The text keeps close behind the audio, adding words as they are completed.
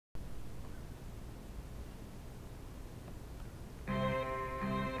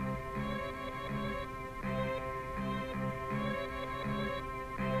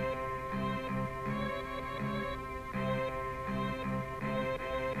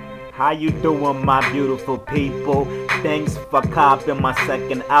How you doing, my beautiful people? Thanks for copying my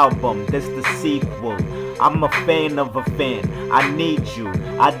second album. This the sequel. I'm a fan of a fan. I need you.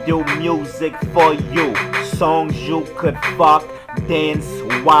 I do music for you. Songs you could fuck, dance,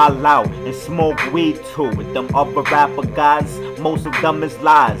 wild out, and smoke weed to. With them other rapper guys, most of them is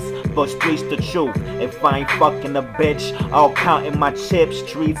lies. But streets the truth. If I ain't fucking a bitch, I'll counting my chips,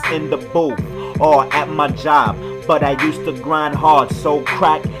 streets in the booth, or at my job. But I used to grind hard, sold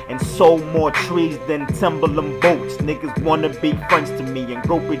crack, and sold more trees than Timberland boots. Niggas wanna be friends to me, and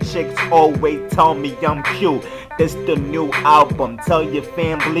groupie chicks always tell me I'm cute. This the new album, tell your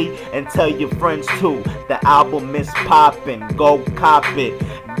family and tell your friends too. The album is poppin', go cop it,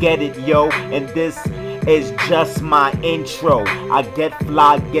 get it yo. And this is just my intro. I get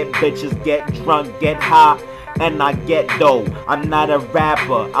fly, get bitches, get drunk, get high, and I get dough. I'm not a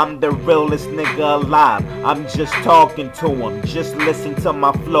rapper, I'm the realest nigga alive. I'm just talking to him, just listen to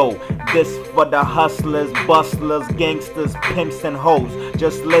my flow. This for the hustlers, bustlers, gangsters, pimps and hoes.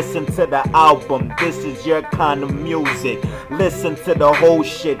 Just listen to the album, this is your kind of music. Listen to the whole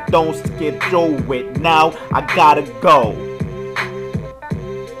shit, don't skip through it. Now I gotta go.